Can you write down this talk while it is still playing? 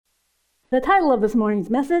The title of this morning's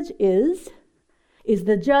message is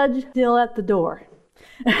the Judge Still at the Door?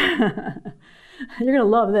 You're going to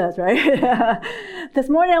love this, right? This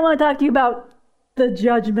morning I want to talk to you about the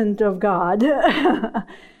judgment of God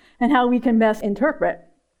and how we can best interpret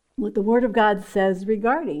what the Word of God says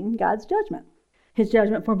regarding God's judgment. His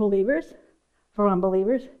judgment for believers, for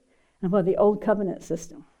unbelievers, and for the Old Covenant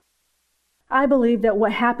system. I believe that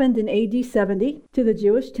what happened in AD 70 to the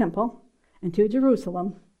Jewish temple and to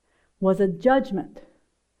Jerusalem was a judgment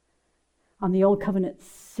on the Old Covenant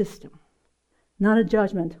system, not a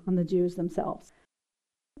judgment on the Jews themselves.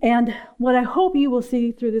 And what I hope you will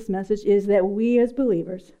see through this message is that we as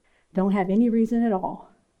believers don't have any reason at all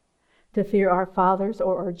to fear our Father's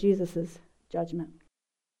or Jesus' judgment.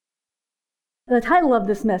 The title of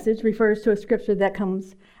this message refers to a scripture that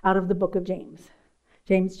comes out of the book of James.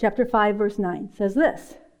 James chapter 5 verse 9 says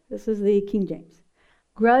this. This is the King James.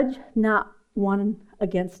 Grudge not one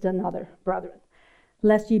against another, brethren,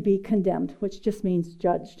 lest ye be condemned, which just means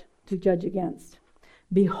judged, to judge against.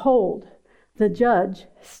 Behold, the judge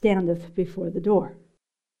standeth before the door.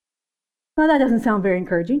 Well, that doesn't sound very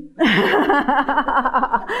encouraging.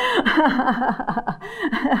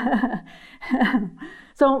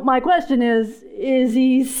 So my question is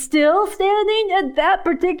he still standing at that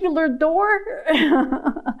particular door?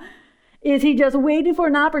 Is he just waiting for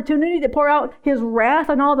an opportunity to pour out his wrath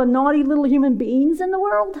on all the naughty little human beings in the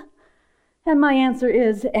world? And my answer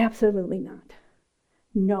is absolutely not.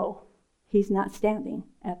 No, he's not standing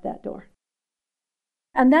at that door.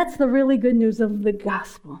 And that's the really good news of the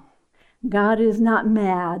gospel. God is not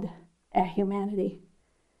mad at humanity.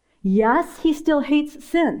 Yes, he still hates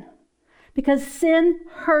sin, because sin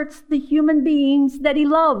hurts the human beings that he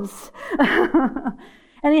loves.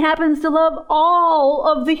 And he happens to love all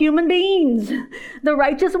of the human beings, the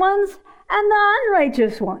righteous ones and the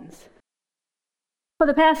unrighteous ones. For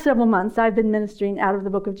the past several months, I've been ministering out of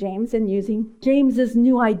the book of James and using James's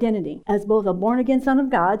new identity as both a born-again son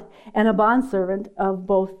of God and a bondservant of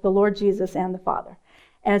both the Lord Jesus and the Father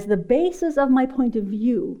as the basis of my point of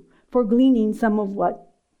view for gleaning some of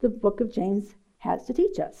what the book of James has to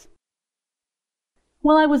teach us.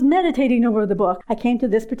 While I was meditating over the book, I came to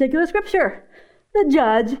this particular scripture. The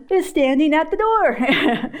judge is standing at the door.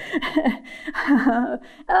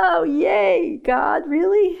 Oh, yay, God,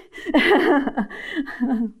 really?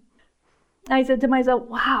 I said to myself,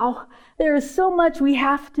 wow, there is so much we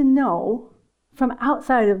have to know from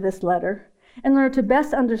outside of this letter in order to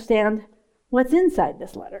best understand what's inside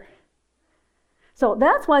this letter. So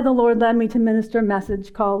that's why the Lord led me to minister a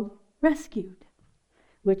message called Rescued,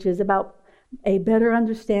 which is about a better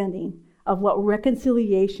understanding of what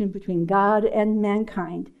reconciliation between God and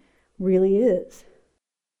mankind really is.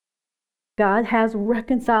 God has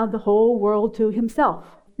reconciled the whole world to himself.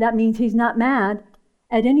 That means he's not mad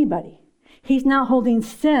at anybody. He's not holding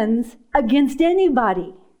sins against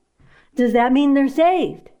anybody. Does that mean they're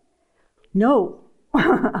saved? No.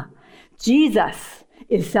 Jesus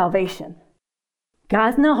is salvation.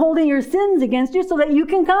 God's not holding your sins against you so that you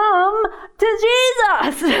can come to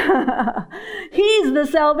Jesus. He's the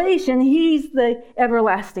salvation. He's the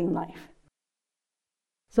everlasting life.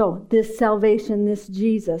 So this salvation, this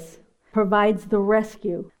Jesus, provides the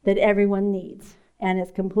rescue that everyone needs. And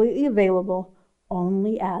it's completely available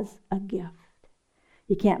only as a gift.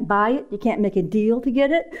 You can't buy it. You can't make a deal to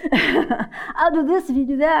get it. I'll do this if you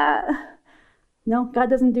do that. No, God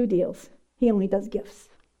doesn't do deals. He only does gifts.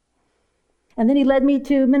 And then he led me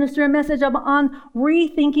to minister a message on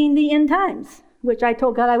rethinking the end times, which I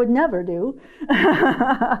told God I would never do,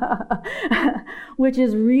 which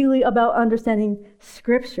is really about understanding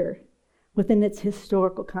Scripture within its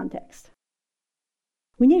historical context.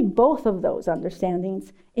 We need both of those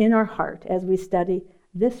understandings in our heart as we study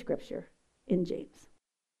this Scripture in James.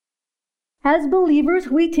 As believers,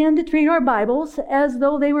 we tend to treat our Bibles as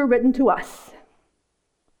though they were written to us,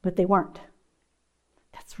 but they weren't.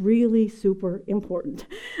 That's really super important.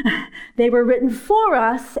 They were written for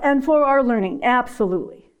us and for our learning,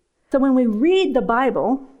 absolutely. So when we read the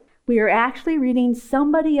Bible, we are actually reading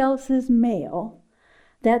somebody else's mail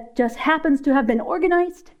that just happens to have been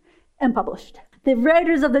organized and published. The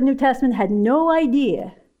writers of the New Testament had no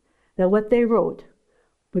idea that what they wrote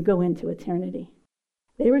would go into eternity.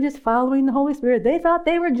 They were just following the Holy Spirit. They thought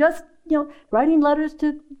they were just, writing letters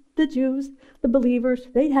to the Jews, the believers.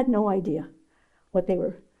 They had no idea what they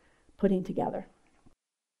were putting together.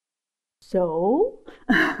 So,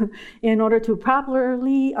 in order to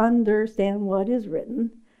properly understand what is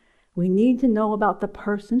written, we need to know about the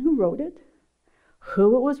person who wrote it,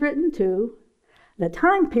 who it was written to, the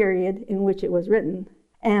time period in which it was written,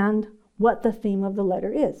 and what the theme of the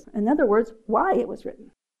letter is. In other words, why it was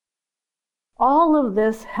written. All of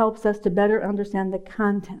this helps us to better understand the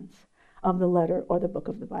contents of the letter or the book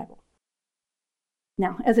of the Bible.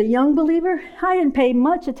 Now, as a young believer, I didn't pay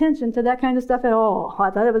much attention to that kind of stuff at all.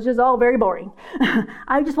 I thought it was just all very boring.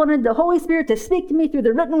 I just wanted the Holy Spirit to speak to me through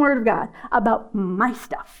the written word of God about my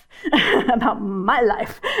stuff, about my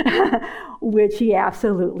life, which he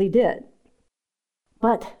absolutely did.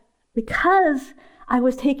 But because I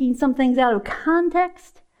was taking some things out of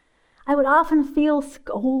context, I would often feel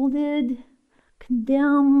scolded,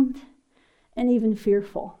 condemned, and even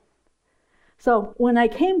fearful. So when I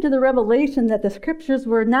came to the revelation that the scriptures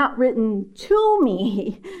were not written to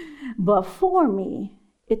me, but for me,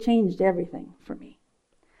 it changed everything for me.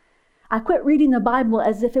 I quit reading the Bible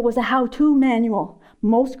as if it was a how-to manual.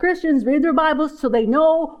 Most Christians read their Bibles so they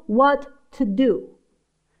know what to do,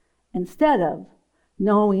 instead of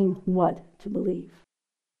knowing what to believe.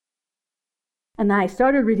 And I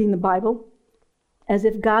started reading the Bible as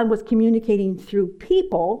if God was communicating through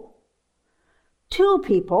people to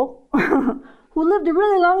people who lived a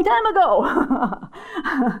really long time ago,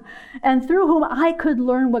 and through whom I could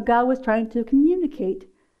learn what God was trying to communicate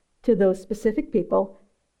to those specific people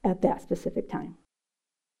at that specific time.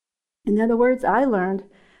 In other words, I learned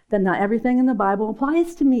that not everything in the Bible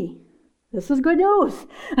applies to me. This is good news.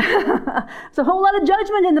 There's a whole lot of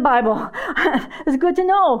judgment in the Bible. It's good to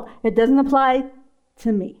know it doesn't apply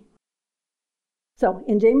to me. So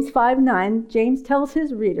in James 5:9, James tells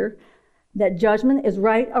his reader that judgment is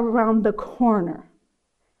right around the corner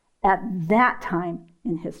at that time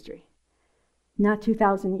in history, not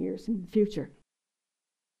 2,000 years in the future.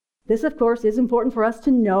 This, of course, is important for us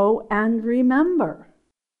to know and remember.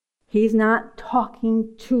 He's not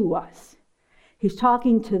talking to us. He's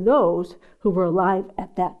talking to those who were alive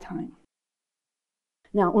at that time.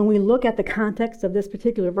 Now, when we look at the context of this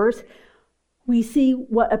particular verse, we see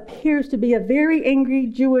what appears to be a very angry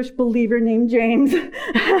Jewish believer named James,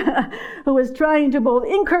 who is trying to both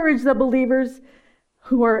encourage the believers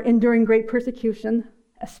who are enduring great persecution,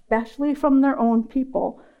 especially from their own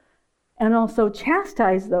people, and also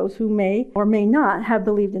chastise those who may or may not have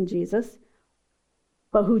believed in Jesus,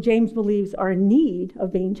 but who James believes are in need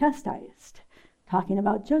of being chastised, talking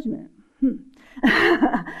about judgment.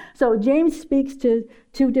 So James speaks to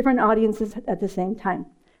two different audiences at the same time.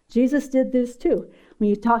 Jesus did this too. When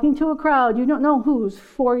you're talking to a crowd, you don't know who's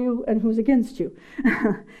for you and who's against you.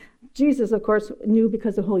 Jesus, of course, knew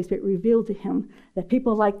because the Holy Spirit revealed to him that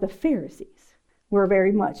people like the Pharisees were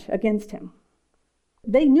very much against him.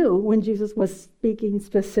 They knew when Jesus was speaking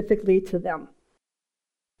specifically to them.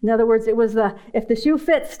 In other words, it was the if the shoe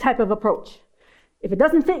fits type of approach. If it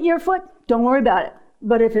doesn't fit your foot, don't worry about it.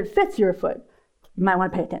 But if it fits your foot, you might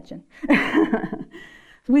want to pay attention.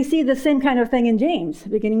 We see the same kind of thing in James,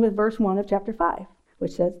 beginning with verse 1 of chapter 5,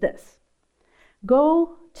 which says this: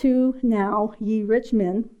 Go to now, ye rich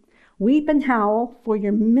men, weep and howl for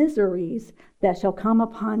your miseries that shall come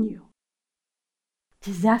upon you.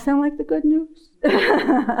 Does that sound like the good news?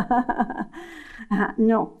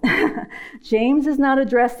 No. James is not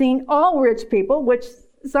addressing all rich people, which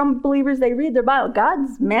some believers, they read their Bible.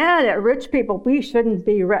 God's mad at rich people. We shouldn't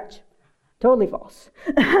be rich. Totally false.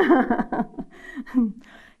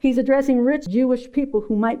 He's addressing rich Jewish people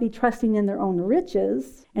who might be trusting in their own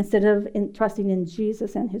riches instead of trusting in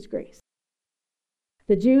Jesus and his grace.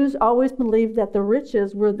 The Jews always believed that the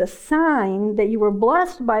riches were the sign that you were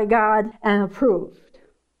blessed by God and approved.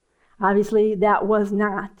 Obviously, that was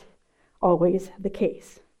not always the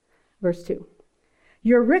case. Verse 2.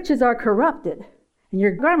 Your riches are corrupted, and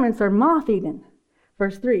your garments are moth-eaten.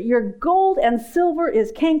 Verse 3, your gold and silver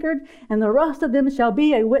is cankered, and the rust of them shall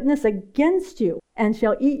be a witness against you, and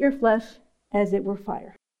shall eat your flesh as it were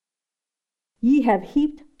fire. Ye have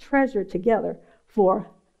heaped treasure together for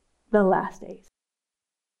the last days.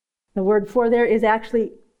 The word for there is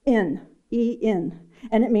actually in, E-in,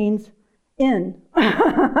 and it means in.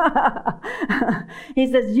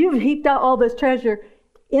 He says, you've heaped out all this treasure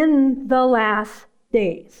in the last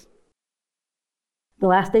days. The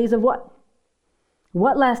last days of what?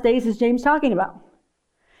 What last days is James talking about?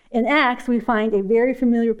 In Acts, we find a very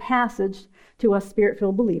familiar passage to us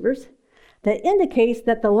Spirit-filled believers that indicates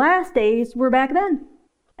that the last days were back then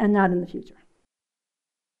and not in the future.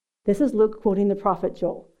 This is Luke quoting the prophet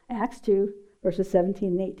Joel, Acts 2, verses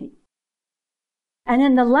 17 and 18. And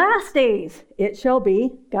in the last days it shall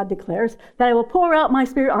be, God declares, that I will pour out my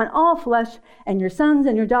Spirit on all flesh, and your sons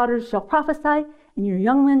and your daughters shall prophesy, and your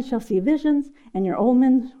young men shall see visions, and your old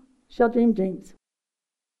men shall dream dreams.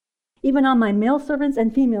 Even on my male servants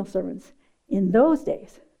and female servants, in those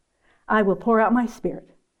days, I will pour out my Spirit,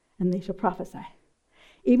 and they shall prophesy.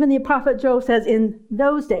 Even the prophet Joel says, in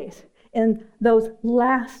those days, in those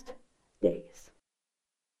last days.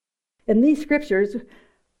 In these scriptures,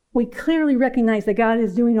 we clearly recognize that God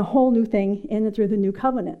is doing a whole new thing in and through the new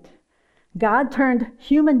covenant. God turned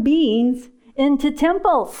human beings into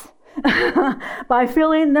temples by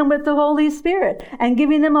filling them with the Holy Spirit and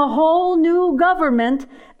giving them a whole new government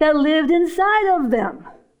that lived inside of them.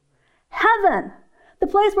 Heaven, the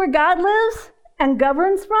place where God lives and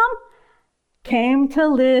governs from, came to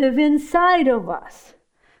live inside of us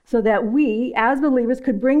so that we, as believers,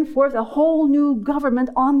 could bring forth a whole new government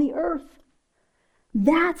on the earth.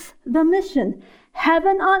 That's the mission.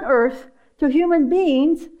 Heaven on earth to human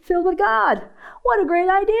beings filled with God. What a great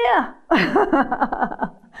idea!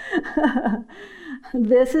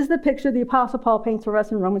 This is the picture the Apostle Paul paints for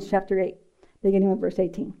us in Romans chapter 8, beginning with verse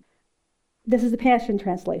 18. This is the Passion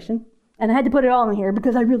Translation, and I had to put it all in here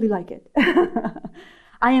because I really like it.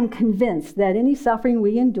 I am convinced that any suffering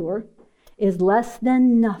we endure is less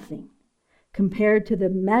than nothing compared to the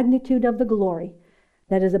magnitude of the glory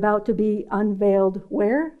that is about to be unveiled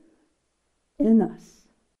where? In us.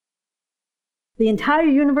 The entire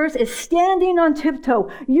universe is standing on tiptoe,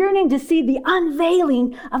 yearning to see the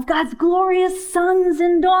unveiling of God's glorious sons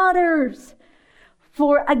and daughters.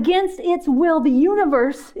 For against its will, the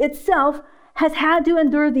universe itself has had to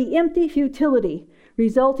endure the empty futility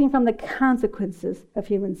resulting from the consequences of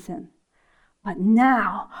human sin. But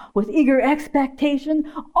now, with eager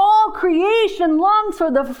expectation, all creation longs for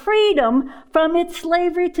the freedom from its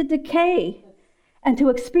slavery to decay and to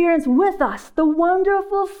experience with us the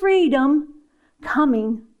wonderful freedom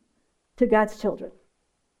coming to God's children.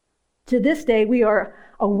 To this day, we are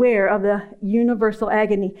aware of the universal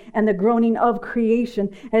agony and the groaning of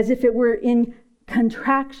creation as if it were in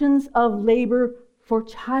contractions of labor for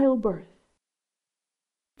childbirth.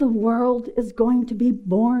 The world is going to be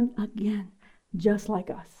born again, just like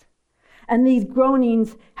us. And these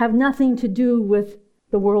groanings have nothing to do with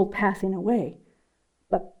the world passing away,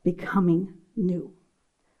 but becoming new.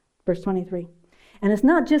 Verse 23. And it's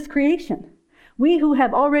not just creation. We who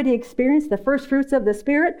have already experienced the first fruits of the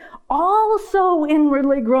Spirit also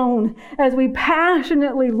inwardly groan as we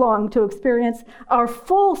passionately long to experience our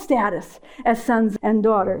full status as sons and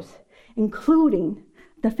daughters, including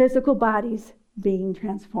the physical bodies being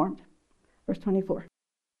transformed. Verse 24.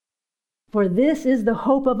 For this is the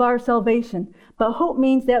hope of our salvation, but hope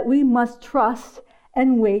means that we must trust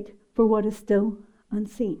and wait for what is still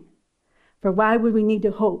unseen. For why would we need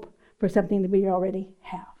to hope for something that we already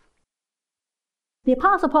have? The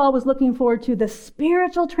Apostle Paul was looking forward to the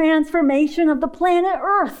spiritual transformation of the planet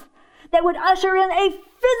Earth that would usher in a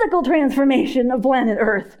physical transformation of planet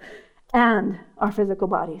Earth and our physical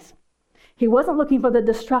bodies. He wasn't looking for the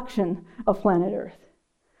destruction of planet Earth,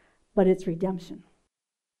 but its redemption.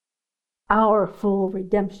 Our full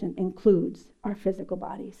redemption includes our physical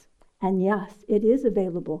bodies. And yes, it is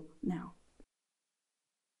available now.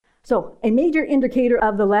 So, a major indicator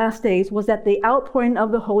of the last days was that the outpouring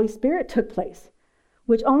of the Holy Spirit took place,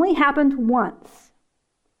 which only happened once,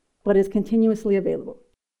 but is continuously available.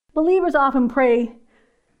 Believers often pray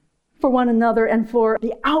for one another and for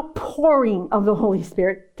the outpouring of the Holy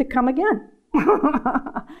Spirit to come again.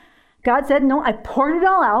 God said, no, I poured it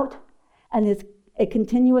all out, and it's a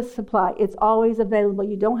continuous supply. It's always available.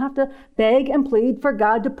 You don't have to beg and plead for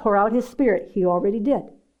God to pour out His Spirit. He already did.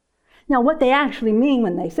 Now, what they actually mean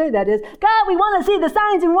when they say that is, God, we want to see the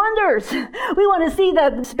signs and wonders. We want to see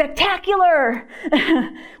the spectacular,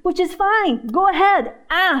 which is fine. Go ahead,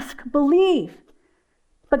 ask, believe.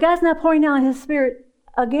 But God's not pouring out His Spirit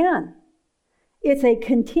again. It's a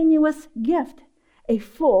continuous gift, a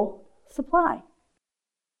full supply.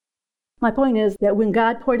 My point is that when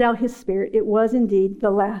God poured out His Spirit, it was indeed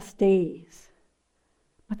the last days.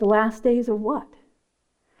 But the last days of what?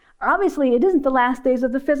 Obviously, it isn't the last days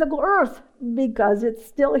of the physical earth because it's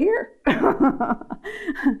still here.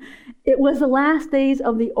 It was the last days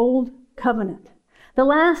of the old covenant. The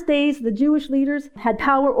last days the Jewish leaders had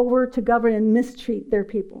power over to govern and mistreat their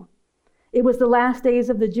people. It was the last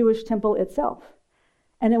days of the Jewish temple itself.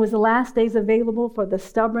 And it was the last days available for the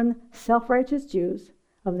stubborn, self-righteous Jews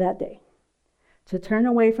of that day to turn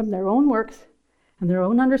away from their own works and their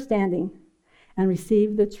own understanding and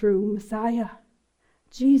receive the true Messiah.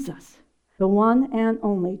 Jesus, the one and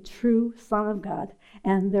only true Son of God,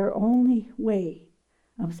 and their only way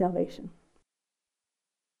of salvation.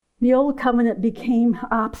 The old covenant became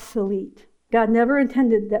obsolete. God never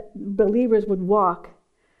intended that believers would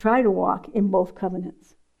try to walk in both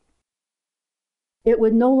covenants. It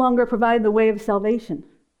would no longer provide the way of salvation.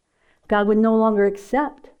 God would no longer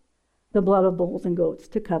accept the blood of bulls and goats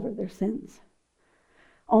to cover their sins.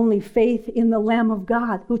 Only faith in the Lamb of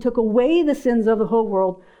God, who took away the sins of the whole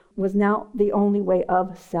world, was now the only way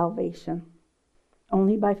of salvation,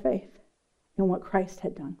 only by faith in what Christ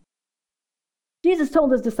had done. Jesus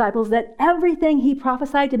told his disciples that everything he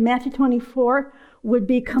prophesied in Matthew 24 would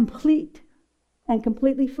be complete and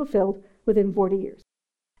completely fulfilled within 40 years.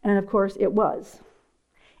 And of course, it was.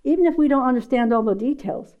 Even if we don't understand all the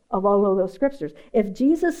details of all of those scriptures, if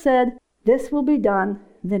Jesus said, this will be done,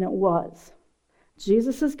 then it was.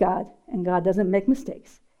 Jesus is God, and God doesn't make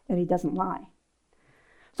mistakes, and he doesn't lie.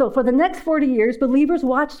 So for the next 40 years, believers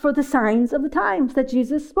watched for the signs of the times that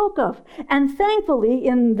Jesus spoke of. And thankfully,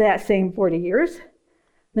 in that same 40 years,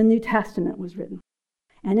 the New Testament was written.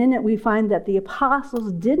 And in it, we find that the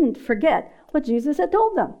apostles didn't forget what Jesus had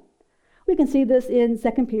told them. We can see this in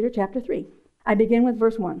 2 Peter chapter 3. I begin with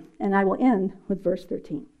verse 1, and I will end with verse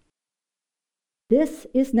 13. This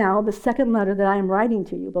is now the second letter that I am writing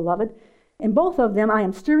to you, beloved. In both of them, I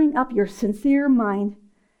am stirring up your sincere mind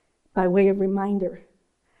by way of reminder,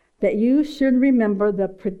 that you should remember the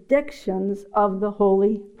predictions of the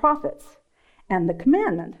holy prophets and the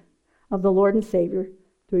commandment of the Lord and Savior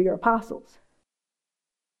through your apostles.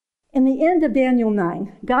 In the end of Daniel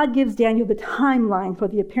 9, God gives Daniel the timeline for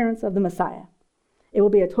the appearance of the Messiah. It will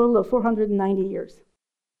be a total of 490 years.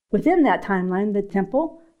 Within that timeline, the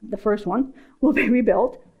temple, the first one, will be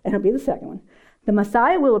rebuilt, and it'll be the second one. The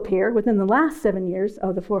Messiah will appear within the last 7 years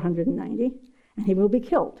of the 490, and he will be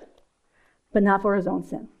killed, but not for his own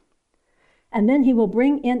sin. And then he will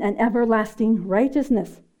bring in an everlasting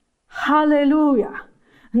righteousness. Hallelujah!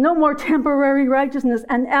 No more temporary righteousness,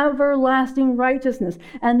 an everlasting righteousness.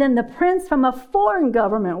 And then the prince from a foreign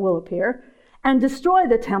government will appear and destroy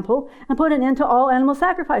the temple and put an end to all animal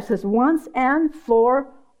sacrifices once and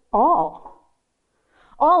for all.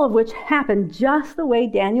 All of which happened just the way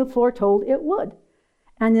Daniel foretold it would.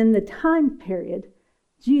 And in the time period,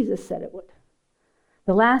 Jesus said it would.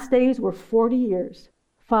 The last days were 40 years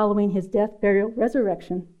following his death, burial,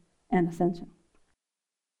 resurrection, and ascension.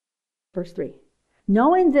 Verse 3.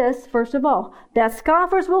 Knowing this, first of all, that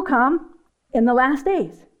scoffers will come in the last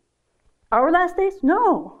days. Our last days?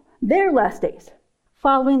 No, their last days,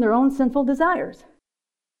 following their own sinful desires.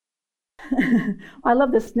 I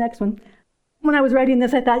love this next one. When I was writing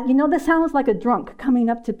this, I thought, this sounds like a drunk coming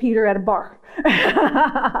up to Peter at a bar.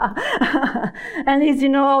 And he's,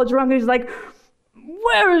 all drunk, and he's like,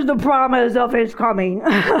 where is the promise of his coming?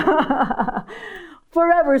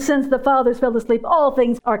 Forever since the fathers fell asleep, all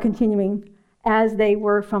things are continuing as they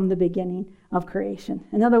were from the beginning of creation.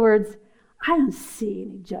 In other words, I don't see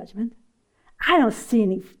any judgment. I don't see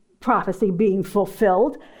any prophecy being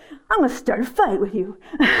fulfilled. I'm going to start a fight with you.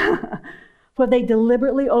 For they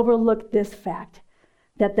deliberately overlooked this fact,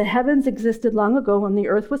 that the heavens existed long ago when the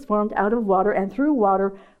earth was formed out of water and through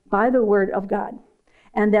water by the word of God,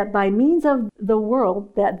 and that by means of the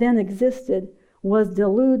world that then existed was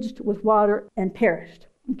deluged with water and perished.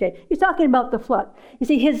 Okay, he's talking about the flood. You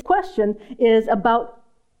see, his question is about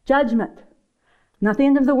judgment, not the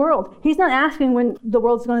end of the world. He's not asking when the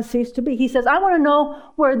world's going to cease to be. He says, I want to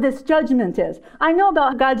know where this judgment is. I know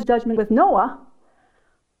about God's judgment with Noah.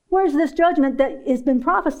 Where's this judgment that has been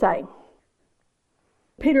prophesied?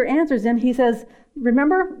 Peter answers him. He says,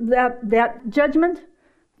 remember that judgment?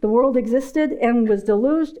 The world existed and was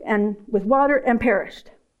deluged and with water and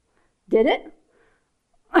perished. Did it?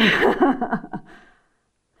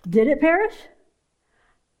 Did it perish?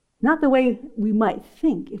 Not the way we might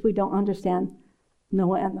think if we don't understand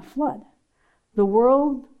Noah and the flood. The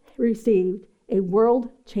world received a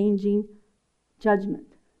world-changing judgment.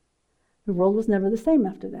 The world was never the same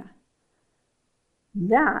after that.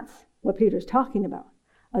 That's what Peter's talking about.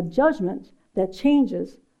 A judgment that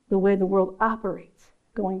changes the way the world operates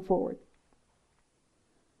going forward.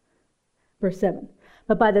 Verse 7.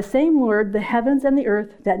 But by the same word, the heavens and the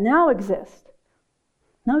earth that now exist.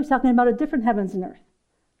 Now he's talking about a different heavens and earth.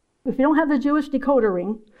 If you don't have the Jewish decoder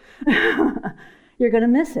ring, you're going to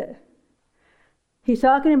miss it. He's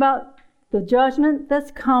talking about the judgment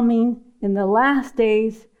that's coming in the last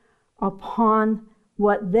days upon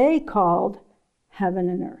what they called heaven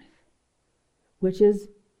and earth, which is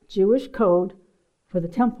Jewish code for the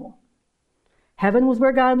temple. Heaven was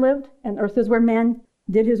where God lived, and earth is where man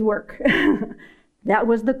did his work. That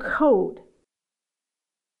was the code.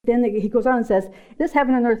 Then he goes on and says, this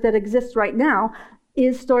heaven and earth that exists right now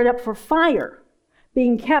is stored up for fire,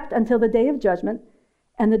 being kept until the day of judgment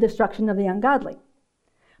and the destruction of the ungodly.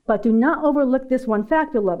 But do not overlook this one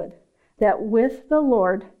fact, beloved, that with the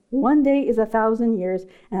Lord, 1 day is 1,000 years,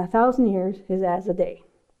 and 1,000 years is as a day.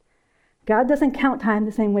 God doesn't count time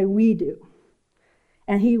the same way we do.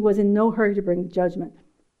 And he was in no hurry to bring judgment.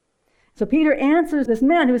 So Peter answers this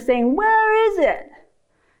man who's saying, where is it?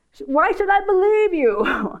 Why should I believe you?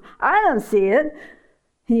 I don't see it.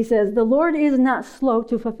 He says, the Lord is not slow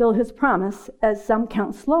to fulfill his promise, as some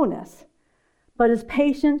count slowness, but is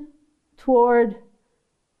patient toward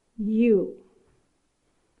you.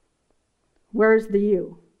 Where's the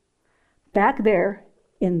you? Back there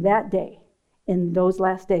in that day, in those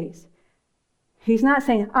last days. He's not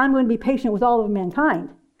saying, I'm going to be patient with all of mankind.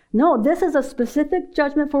 No, this is a specific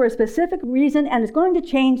judgment for a specific reason, and it's going to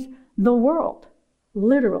change the world,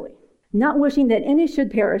 literally. Not wishing that any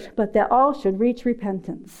should perish, but that all should reach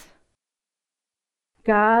repentance.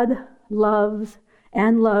 God loves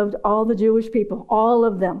and loved all the Jewish people, all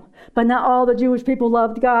of them. But not all the Jewish people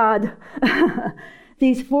loved God.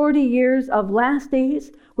 These 40 years of last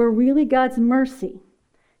days were really God's mercy,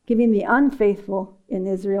 giving the unfaithful in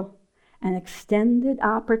Israel an extended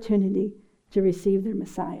opportunity to receive their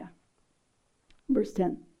Messiah. Verse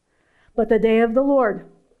 10. But the day of the Lord,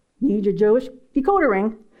 need your Jewish decoder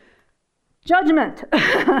ring, judgment.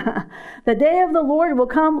 The day of the Lord will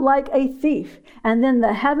come like a thief, and then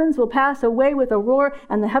the heavens will pass away with a roar,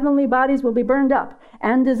 and the heavenly bodies will be burned up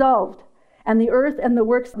and dissolved, and the earth and the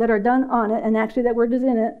works that are done on it, and actually that word is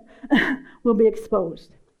in it, will be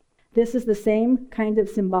exposed. This is the same kind of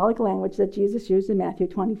symbolic language that Jesus used in Matthew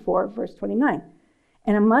 24, verse 29.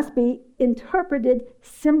 And it must be interpreted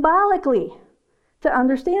symbolically to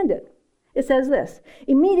understand it. It says this,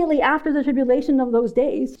 immediately after the tribulation of those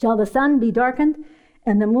days shall the sun be darkened,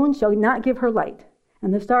 and the moon shall not give her light,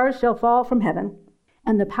 and the stars shall fall from heaven,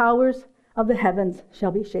 and the powers of the heavens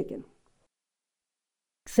shall be shaken.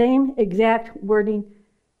 Same exact wording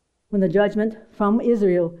when the judgment from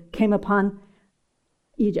Israel came upon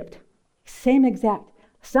Egypt. Same exact.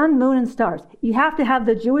 Sun, moon, and stars. You have to have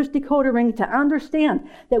the Jewish decoder ring to understand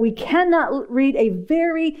that we cannot read a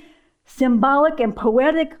very symbolic and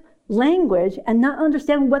poetic language and not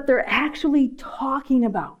understand what they're actually talking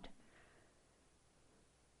about.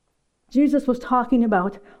 Jesus was talking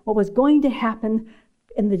about what was going to happen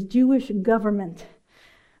in the Jewish government.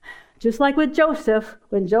 Just like with Joseph,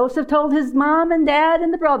 when Joseph told his mom and dad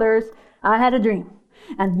and the brothers, I had a dream,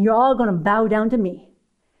 and you're all going to bow down to me.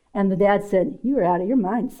 And the dad said, you're out of your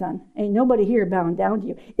mind, son. Ain't nobody here bowing down to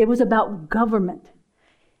you. It was about government.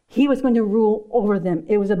 He was going to rule over them.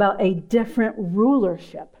 It was about a different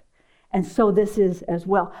rulership. And so this is as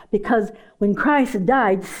well. Because when Christ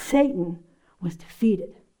died, Satan was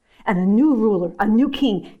defeated. And a new ruler, a new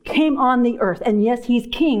king came on the earth. And yes, he's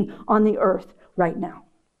king on the earth right now.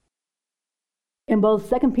 In both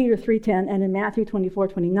 2 Peter 3:10 and in Matthew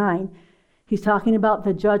 24:29, he's talking about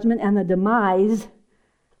the judgment and the demise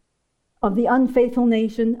of the unfaithful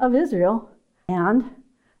nation of Israel and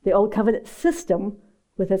the old covenant system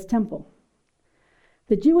with its temple.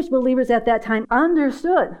 The Jewish believers at that time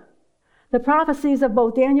understood the prophecies of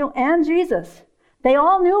both Daniel and Jesus. They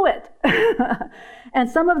all knew it. And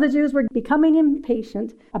some of the Jews were becoming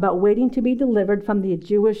impatient about waiting to be delivered from the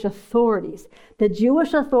Jewish authorities. The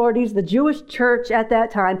Jewish authorities, the Jewish church at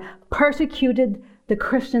that time, persecuted the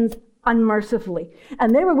Christians unmercifully.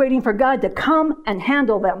 And they were waiting for God to come and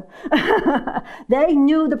handle them. They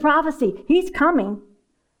knew the prophecy. He's coming.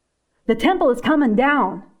 The temple is coming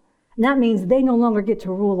down. And that means they no longer get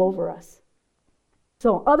to rule over us.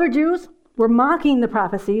 So other Jews were mocking the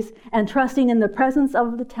prophecies and trusting in the presence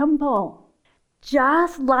of the temple,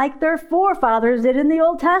 just like their forefathers did in the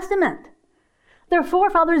Old Testament. Their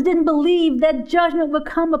forefathers didn't believe that judgment would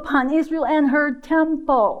come upon Israel and her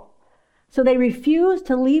temple. So they refused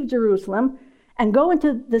to leave Jerusalem and go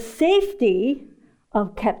into the safety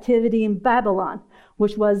of captivity in Babylon,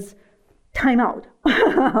 which was timeout.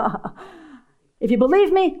 If you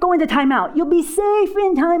believe me, go into timeout. You'll be safe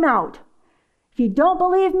in timeout. If you don't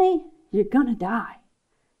believe me, you're going to die.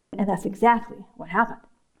 And that's exactly what happened.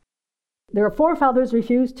 Their forefathers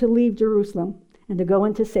refused to leave Jerusalem and to go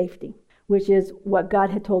into safety, which is what God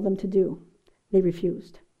had told them to do. They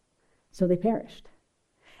refused. So they perished.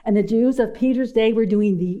 And the Jews of Peter's day were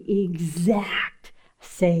doing the exact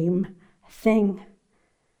same thing.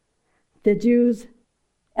 The Jews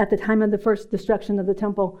at the time of the first destruction of the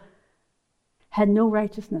temple had no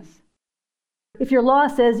righteousness. If your law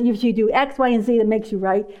says if you do X, Y, and Z that makes you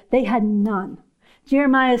right, they had none.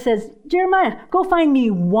 Jeremiah says, Jeremiah, go find me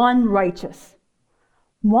one righteous.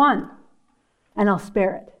 One. And I'll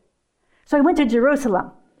spare it. So he went to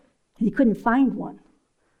Jerusalem and he couldn't find one.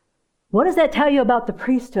 What does that tell you about the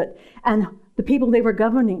priesthood and the people they were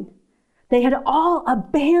governing? They had all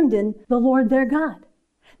abandoned the Lord their God.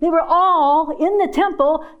 They were all in the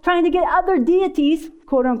temple trying to get other deities,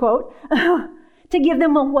 quote unquote, to give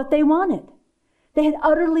them what they wanted. They had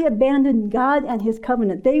utterly abandoned God and his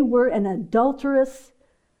covenant. They were an adulterous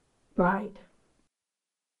bride.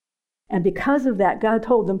 And because of that, God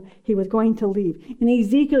told them he was going to leave. In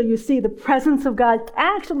Ezekiel, you see the presence of God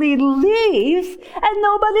actually leaves and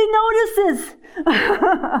nobody notices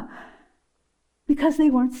because they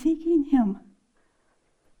weren't seeking him.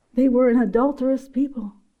 They were an adulterous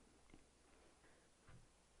people.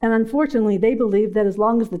 And unfortunately, they believed that as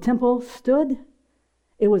long as the temple stood,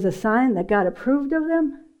 it was a sign that God approved of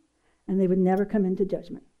them and they would never come into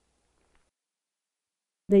judgment.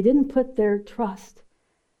 They didn't put their trust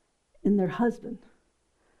in their husband,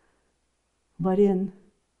 but in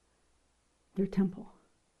their temple,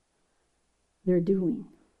 their doing.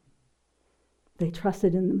 They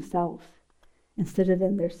trusted in themselves instead of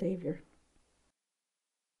in their Savior.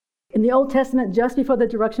 In the Old Testament, just before the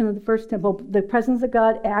destruction of the first temple, the presence of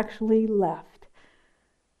God actually left.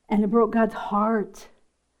 And it broke God's heart.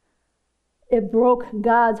 It broke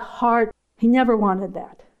God's heart. He never wanted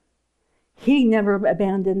that. He never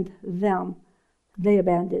abandoned them. They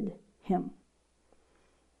abandoned him.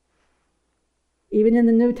 Even in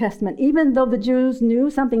the New Testament, even though the Jews knew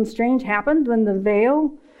something strange happened when the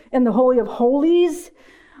veil in the Holy of Holies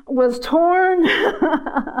was torn,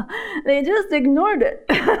 they just ignored it.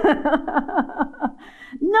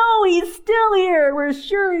 No, he's still here. We're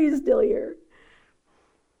sure he's still here.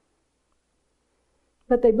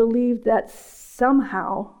 But they believed that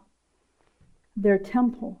somehow their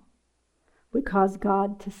temple would cause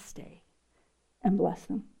God to stay and bless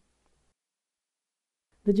them.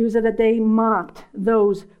 The Jews of that day mocked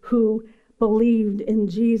those who believed in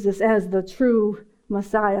Jesus as the true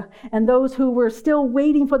Messiah, and those who were still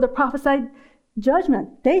waiting for the prophesied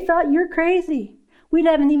judgment. They thought, you're crazy. We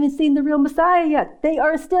haven't even seen the real Messiah yet. They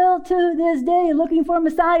are still to this day looking for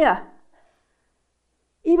Messiah.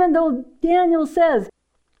 Even though Daniel says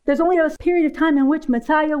there's only a period of time in which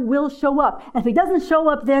Messiah will show up. And if he doesn't show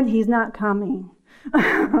up, then he's not coming.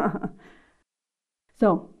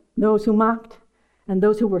 So those who mocked and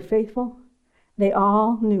those who were faithful, they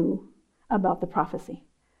all knew about the prophecy.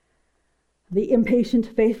 The impatient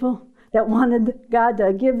faithful that wanted God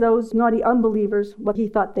to give those naughty unbelievers what he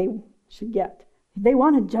thought they should get. They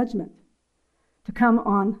wanted judgment to come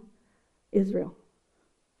on Israel.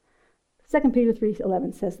 2 Peter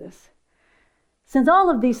 3:11 says this. Since all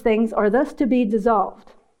of these things are thus to be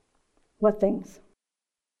dissolved, what things?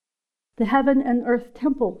 The heaven and earth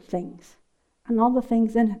temple things, and all the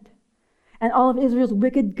things in it, and all of Israel's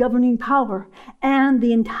wicked governing power, and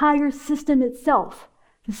the entire system itself,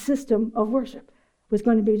 the system of worship, was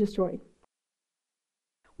going to be destroyed.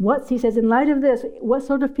 He says, in light of this, what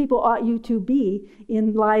sort of people ought you to be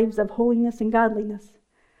in lives of holiness and godliness?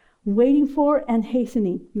 Waiting for and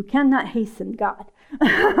hastening. You cannot hasten God.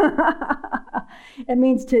 It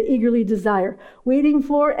means to eagerly desire. Waiting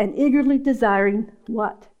for and eagerly desiring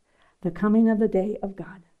what? The coming of the day of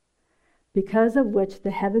God. Because of which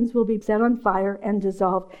the heavens will be set on fire and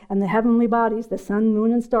dissolved, and the heavenly bodies, the sun,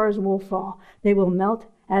 moon, and stars will fall. They will melt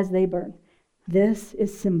as they burn. This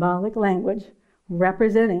is symbolic language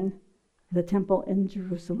representing the temple in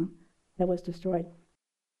Jerusalem that was destroyed.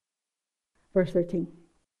 Verse 13.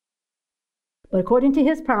 But according to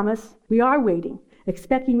his promise, we are waiting,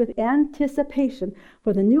 expecting with anticipation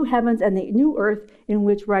for the new heavens and the new earth in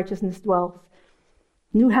which righteousness dwells.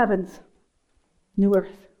 New heavens, new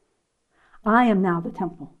earth. I am now the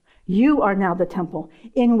temple. You are now the temple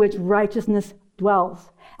in which righteousness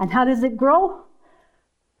dwells. And how does it grow?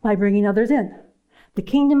 By bringing others in. The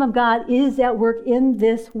kingdom of God is at work in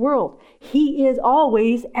this world. He is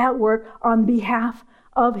always at work on behalf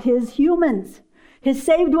of his humans, his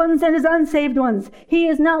saved ones and his unsaved ones. He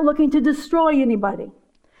is not looking to destroy anybody.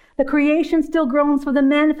 The creation still groans for the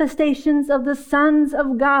manifestations of the sons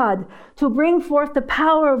of God to bring forth the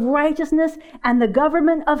power of righteousness and the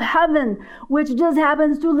government of heaven, which just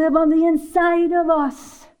happens to live on the inside of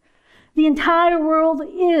us. The entire world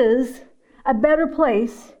is a better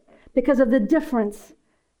place because of the difference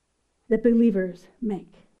that believers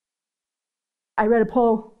make. I read a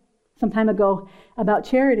poll some time ago about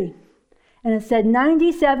charity, and it said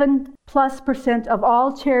 97+% of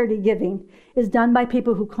all charity giving is done by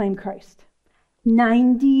people who claim Christ.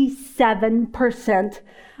 97%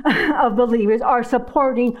 of believers are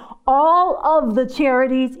supporting all of the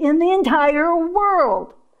charities in the entire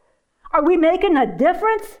world. Are we making a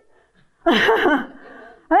difference?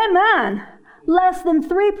 Amen. Less than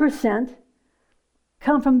 3%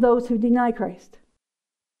 come from those who deny Christ.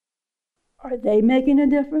 Are they making a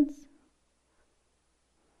difference?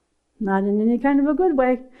 Not in any kind of a good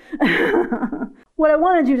way. What I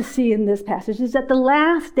wanted you to see in this passage is that the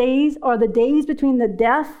last days are the days between the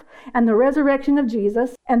death and the resurrection of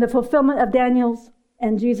Jesus and the fulfillment of Daniel's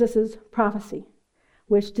and Jesus's prophecy,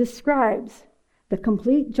 which describes the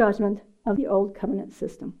complete judgment of the old covenant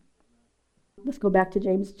system. Let's go back to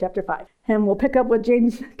James chapter 5. And we'll pick up with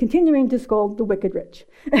James continuing to scold the wicked rich.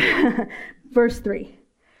 Verse 3.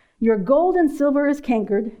 Your gold and silver is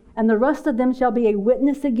cankered, and the rust of them shall be a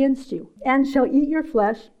witness against you, and shall eat your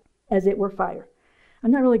flesh as it were fire.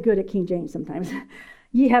 I'm not really good at King James sometimes.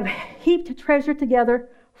 Ye have heaped treasure together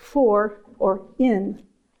for, or in,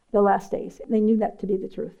 the last days. They knew that to be the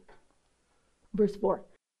truth. Verse 4.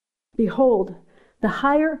 Behold, the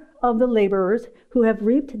hire of the laborers who have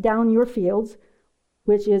reaped down your fields,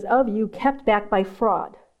 which is of you kept back by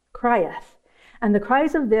fraud, crieth. And the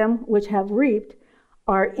cries of them which have reaped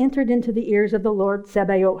are entered into the ears of the Lord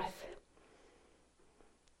Sabaoth.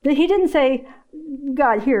 He didn't say,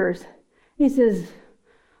 God hears. He says,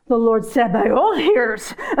 the Lord Sabaoth hears.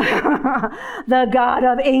 The God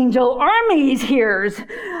of angel armies hears.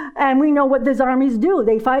 And we know what these armies do.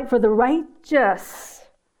 They fight for the righteous.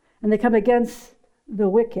 And they come against the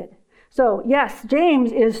wicked. So, yes,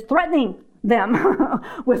 James is threatening them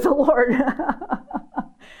with the Lord.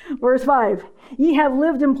 Verse 5. Ye have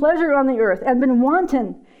lived in pleasure on the earth and been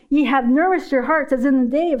wanton. Ye have nourished your hearts as in the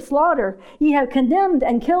day of slaughter. Ye have condemned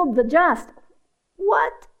and killed the just.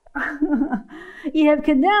 What? Ye have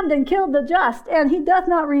condemned and killed the just, and he doth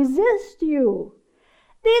not resist you.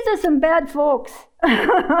 These are some bad folks.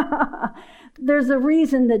 There's a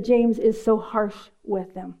reason that James is so harsh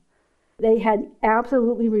with them. They had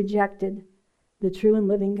absolutely rejected the true and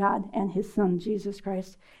living God and his son, Jesus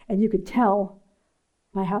Christ. And you could tell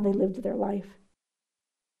by how they lived their life.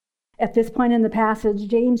 At this point in the passage,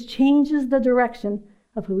 James changes the direction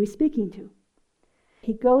of who he's speaking to.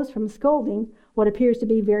 He goes from scolding what appears to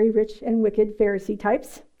be very rich and wicked Pharisee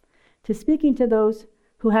types to speaking to those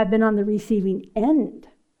who have been on the receiving end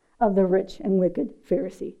of the rich and wicked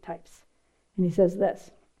Pharisee types. And he says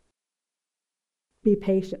this, be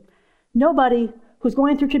patient. Nobody who's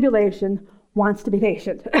going through tribulation wants to be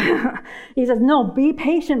patient. He says, no, be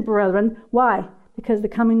patient, brethren. Why? Because the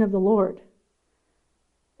coming of the Lord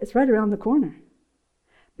is right around the corner.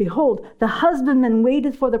 Behold, the husbandman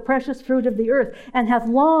waiteth for the precious fruit of the earth, and hath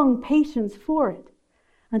long patience for it,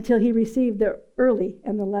 until he receive the early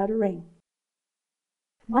and the latter rain.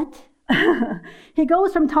 What? He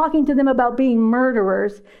goes from talking to them about being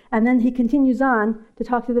murderers, and then he continues on to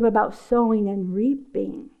talk to them about sowing and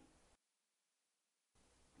reaping.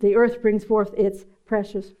 The earth brings forth its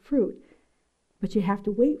precious fruit, but you have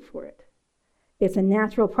to wait for it. It's a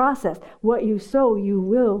natural process. What you sow, you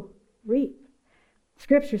will reap.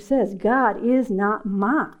 Scripture says God is not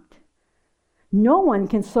mocked. No one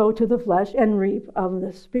can sow to the flesh and reap of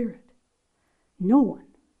the Spirit. No one.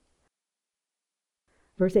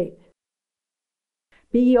 Verse 8.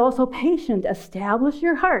 Be ye also patient, establish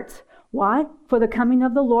your hearts. Why? For the coming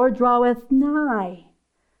of the Lord draweth nigh.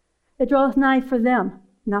 It draweth nigh for them,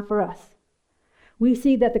 not for us. We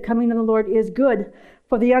see that the coming of the Lord is good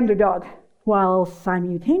for the underdog, while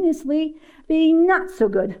simultaneously being not so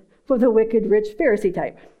good for the wicked rich Pharisee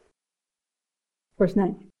type. Verse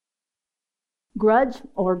 9. Grudge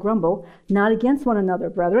or grumble not against one another,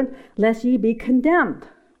 brethren, lest ye be condemned,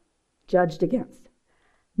 judged against.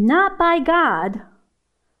 Not by God,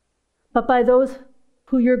 but by those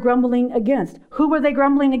who you're grumbling against. Who were they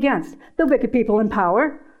grumbling against? The wicked people in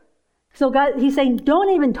power. So God, he's saying, don't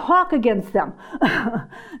even talk against them.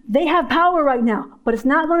 They have power right now, but it's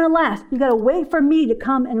not going to last. You got to wait for me to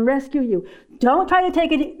come and rescue you. Don't try to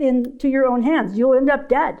take it into your own hands. You'll end up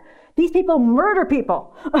dead. These people murder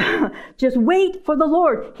people. Just wait for the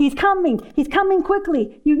Lord. He's coming. He's coming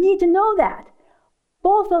quickly. You need to know that.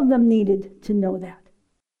 Both of them needed to know that.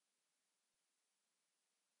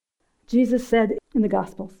 Jesus said in the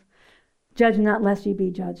Gospels, judge not lest ye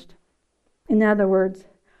be judged. In other words,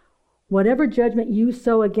 whatever judgment you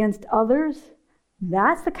sow against others,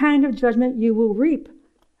 that's the kind of judgment you will reap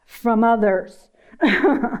from others.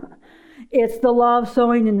 It's the law of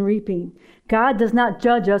sowing and reaping. God does not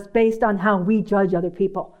judge us based on how we judge other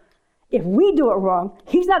people. If we do it wrong,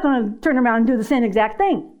 he's not going to turn around and do the same exact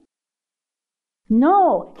thing.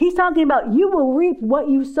 No, he's talking about you will reap what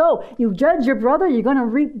you sow. You judge your brother, you're going to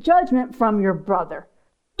reap judgment from your brother.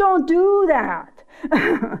 Don't do that.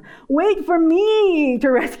 Wait for me to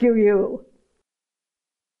rescue you.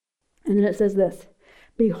 And then it says this,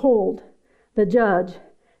 behold, the judge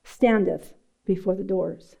standeth before the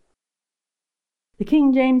doors. The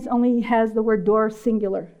King James only has the word door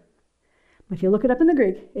singular. But if you look it up in the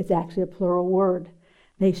Greek, it's actually a plural word.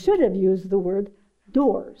 They should have used the word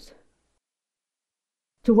doors.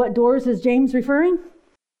 To what doors is James referring?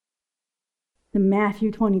 The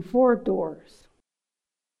Matthew 24 doors.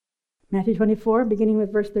 Matthew 24, beginning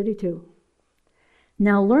with verse 32.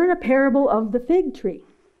 Now learn a parable of the fig tree.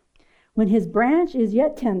 When his branch is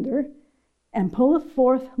yet tender, and pulleth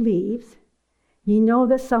forth leaves, ye know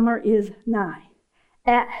that summer is nigh,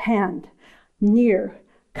 at hand, near,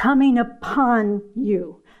 coming upon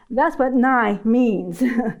you. That's what nigh means.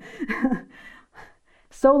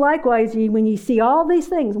 So likewise, when ye see all these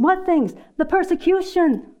things, what things? The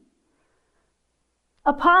persecution.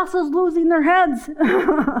 Apostles losing their heads.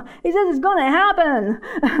 He says it's going to happen.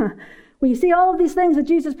 When you see all of these things that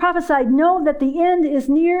Jesus prophesied, know that the end is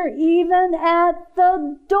near, even at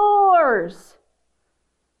the doors.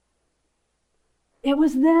 It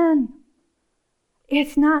was then.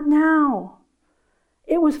 It's not now.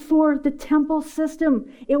 It was for the temple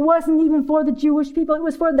system. It wasn't even for the Jewish people. It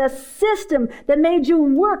was for the system that made you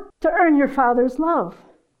work to earn your Father's love.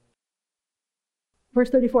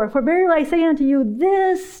 Verse 34, for verily I say unto you,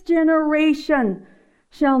 this generation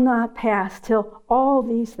shall not pass till all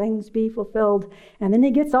these things be fulfilled. And then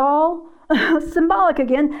it gets all symbolic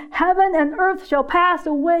again. Heaven and earth shall pass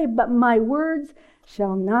away, but my words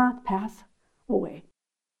shall not pass away.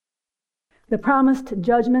 The promised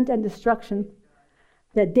judgment and destruction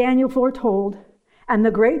that Daniel foretold, and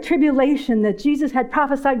the great tribulation that Jesus had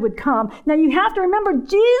prophesied would come. Now you have to remember,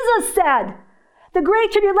 Jesus said, the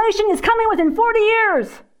great tribulation is coming within 40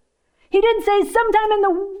 years. He didn't say sometime in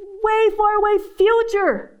the way far away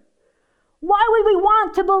future. Why would we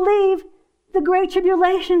want to believe the great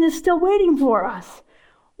tribulation is still waiting for us?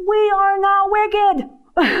 We are not wicked.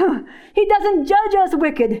 He doesn't judge us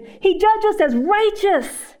wicked. He judges us as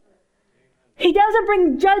righteous. He doesn't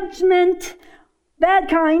bring judgment, bad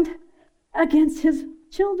kind, against his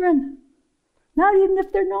children. Not even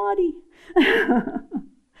if they're naughty.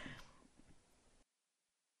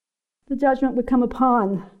 The judgment would come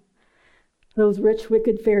upon those rich,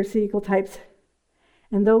 wicked, Pharisaical types,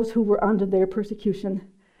 and those who were under their persecution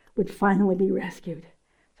would finally be rescued.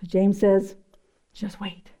 So James says, just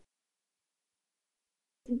wait.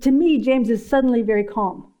 To me, James is suddenly very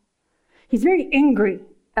calm. He's very angry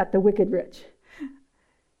at the wicked rich,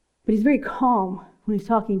 but he's very calm when he's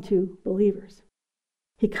talking to believers.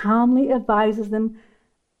 He calmly advises them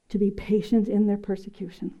to be patient in their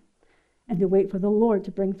persecution and to wait for the Lord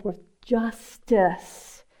to bring forth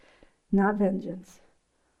justice, not vengeance,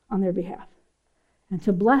 on their behalf. And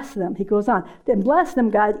to bless them, he goes on, then bless them,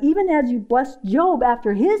 God, even as you blessed Job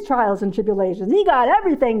after his trials and tribulations. He got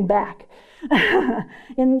everything back.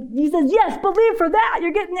 And he says, yes, believe for that.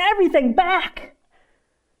 You're getting everything back.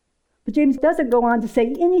 But James doesn't go on to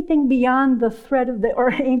say anything beyond the threat of the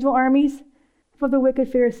angel armies for the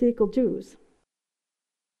wicked Pharisaical Jews.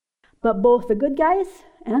 But both the good guys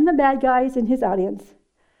and the bad guys in his audience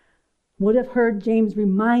would have heard James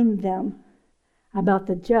remind them about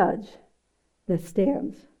the judge that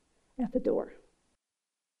stands at the door.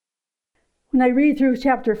 When I read through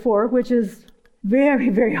chapter 4, which is very,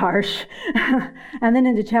 very harsh, and then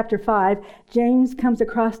into chapter 5, James comes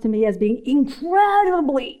across to me as being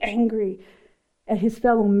incredibly angry at his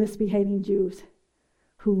fellow misbehaving Jews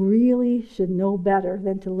who really should know better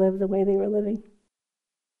than to live the way they were living.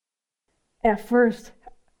 At first,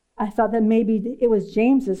 I thought that maybe it was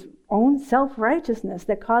James's own self-righteousness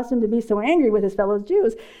that caused him to be so angry with his fellow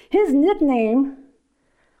Jews. His nickname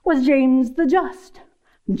was James the Just,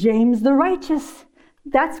 James the Righteous.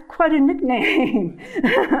 That's quite a nickname.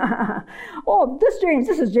 Oh, this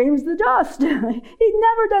is James the Just. He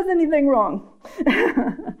never does anything wrong.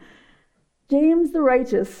 James the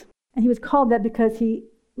Righteous. And he was called that because he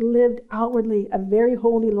lived outwardly a very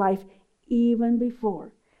holy life even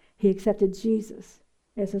before he accepted Jesus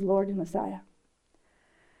as his Lord and Messiah.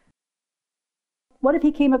 What if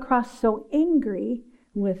he came across so angry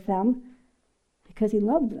with them because he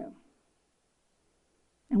loved them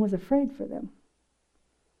and was afraid for them?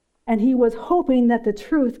 And he was hoping that the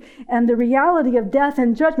truth and the reality of death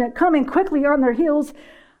and judgment coming quickly on their heels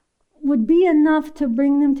would be enough to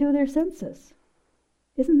bring them to their senses.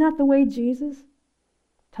 Isn't that the way Jesus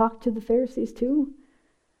talked to the Pharisees too?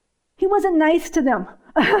 He wasn't nice to them.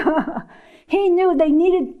 He knew they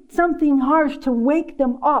needed something harsh to wake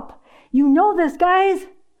them up. You know this, guys.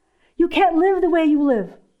 You can't live the way you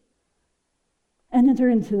live and enter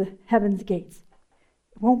into the heaven's gates.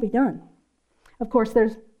 It won't be done. Of course,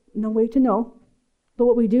 there's no way to know. But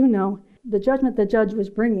what we do know, the judgment the judge was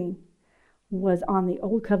bringing was on the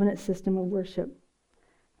old covenant system of worship.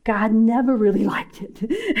 God never really liked it.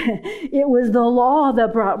 It was the law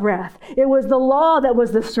that brought wrath. It was the law that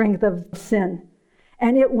was the strength of sin.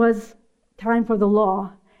 And it was time for the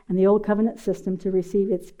law and the old covenant system to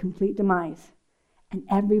receive its complete demise. And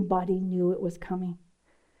everybody knew it was coming.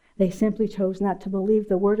 They simply chose not to believe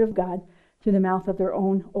the word of God through the mouth of their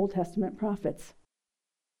own Old Testament prophets.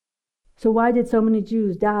 So why did so many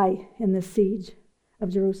Jews die in the siege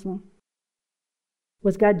of Jerusalem?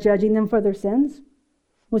 Was God judging them for their sins?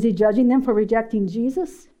 Was he judging them for rejecting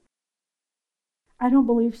Jesus? I don't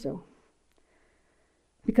believe so.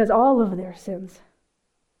 Because all of their sins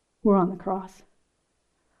were on the cross.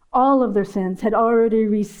 All of their sins had already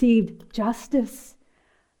received justice,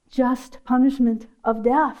 just punishment of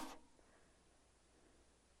death.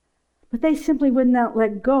 But they simply would not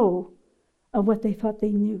let go of what they thought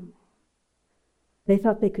they knew. They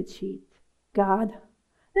thought they could cheat God.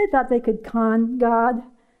 They thought they could con God.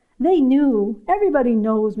 They knew. Everybody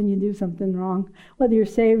knows when you do something wrong, whether you're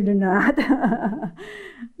saved or not.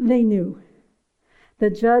 They knew.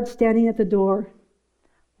 The judge standing at the door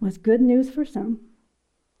was good news for some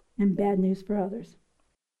and bad news for others.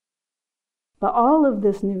 But all of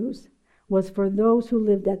this news was for those who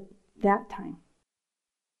lived at that time.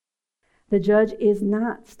 The judge is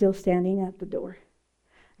not still standing at the door.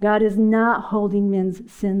 God is not holding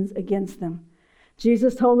men's sins against them.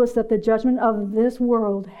 Jesus told us that the judgment of this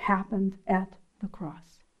world happened at the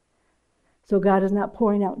cross. So God is not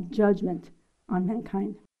pouring out judgment on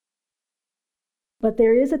mankind. But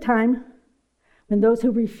there is a time when those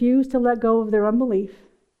who refuse to let go of their unbelief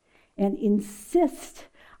and insist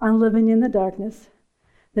on living in the darkness,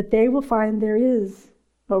 that they will find there is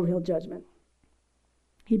a real judgment.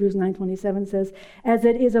 Hebrews 9:27 says, "As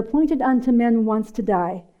it is appointed unto men once to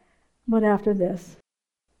die, but after this,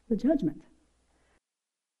 the judgment."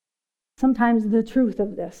 Sometimes the truth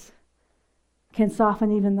of this can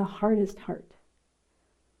soften even the hardest heart.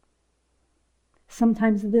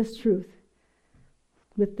 Sometimes this truth,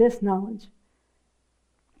 with this knowledge,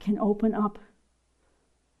 can open up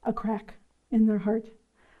a crack in their heart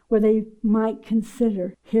where they might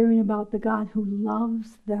consider hearing about the God who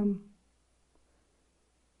loves them,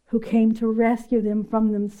 who came to rescue them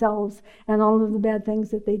from themselves and all of the bad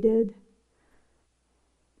things that they did.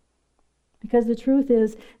 Because the truth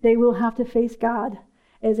is, they will have to face God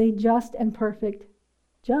as a just and perfect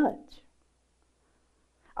judge.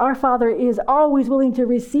 Our Father is always willing to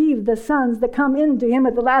receive the sons that come into Him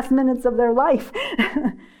at the last minutes of their life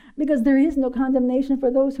because there is no condemnation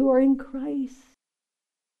for those who are in Christ.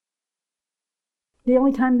 The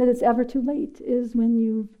only time that it's ever too late is when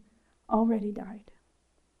you've already died.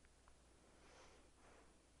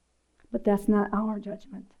 But that's not our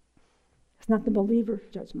judgment. It's not the believer's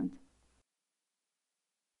judgment.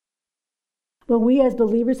 Will we as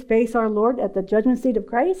believers face our Lord at the judgment seat of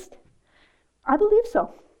Christ? I believe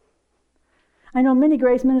so. I know many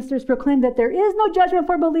grace ministers proclaim that there is no judgment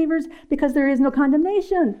for believers because there is no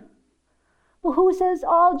condemnation. Well, who says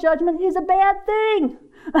all judgment is a bad thing?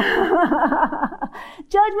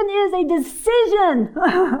 Judgment is a decision.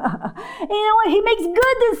 And you know what? He makes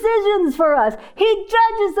good decisions for us. He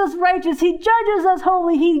judges us righteous. He judges us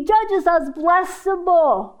holy. He judges us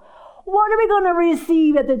blessable. What are we going to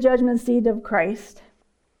receive at the judgment seat of Christ?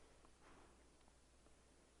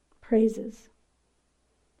 Praises,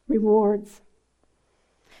 rewards.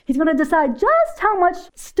 He's going to decide just how much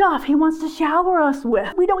stuff He wants to shower us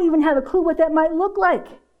with. We don't even have a clue what that might look like.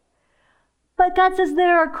 But God says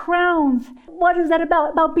there are crowns. What is that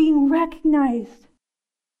about? About being recognized.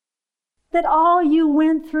 That all you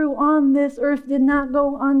went through on this earth did not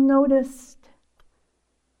go unnoticed.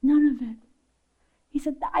 None of it. He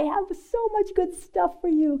said, I have so much good stuff for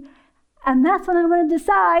you. And that's when I'm going to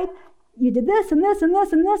decide, you did this and this and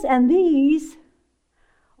this and this, and these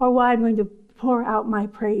are why I'm going to pour out my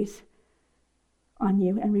praise on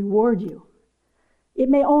you and reward you. It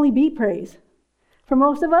may only be praise. For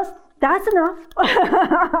most of us, that's enough.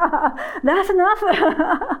 That's enough.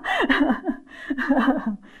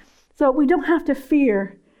 So we don't have to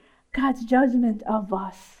fear God's judgment of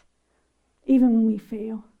us, even when we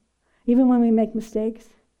fail. Even when we make mistakes.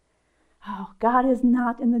 Oh, God is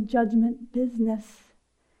not in the judgment business.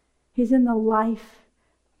 He's in the life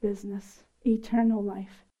business, eternal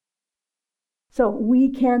life. So we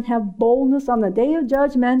can have boldness on the day of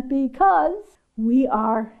judgment because we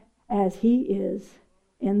are as He is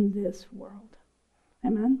in this world.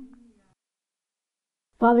 Amen?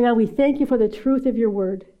 Father God, we thank You for the truth of Your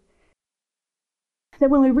word. That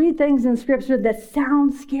when we read things in Scripture that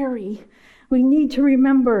sound scary, we need to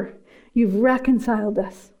remember You've reconciled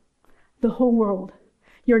us, the whole world.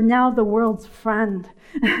 You're now the world's friend,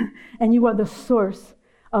 and You are the source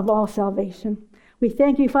of all salvation. We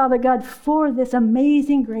thank You, Father God, for this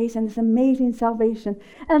amazing grace and this amazing salvation,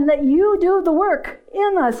 and that You do the work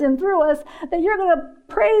in us and through us, that You're going to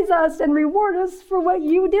praise us and reward us for what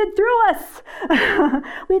You did through us.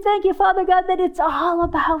 We thank You, Father God, that it's all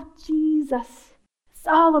about Jesus. It's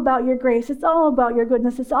all about your grace. It's all about your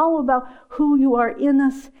goodness. It's all about who you are in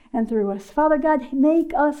us and through us. Father God,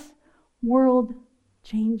 make us world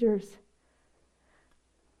changers.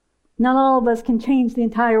 Not all of us can change the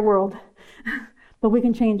entire world, but we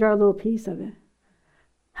can change our little piece of it.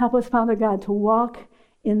 Help us, Father God, to walk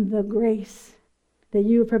in the grace that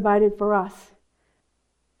you have provided for us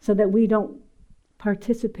so that we don't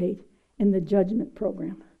participate in the judgment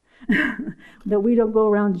program. That we don't go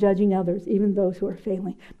around judging others, even those who are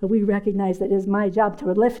failing. But we recognize that it is my job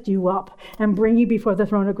to lift you up and bring you before the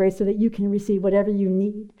throne of grace so that you can receive whatever you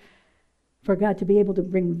need for God to be able to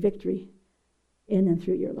bring victory in and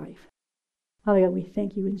through your life. Father God, we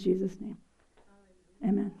thank you in Jesus' name.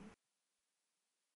 Amen.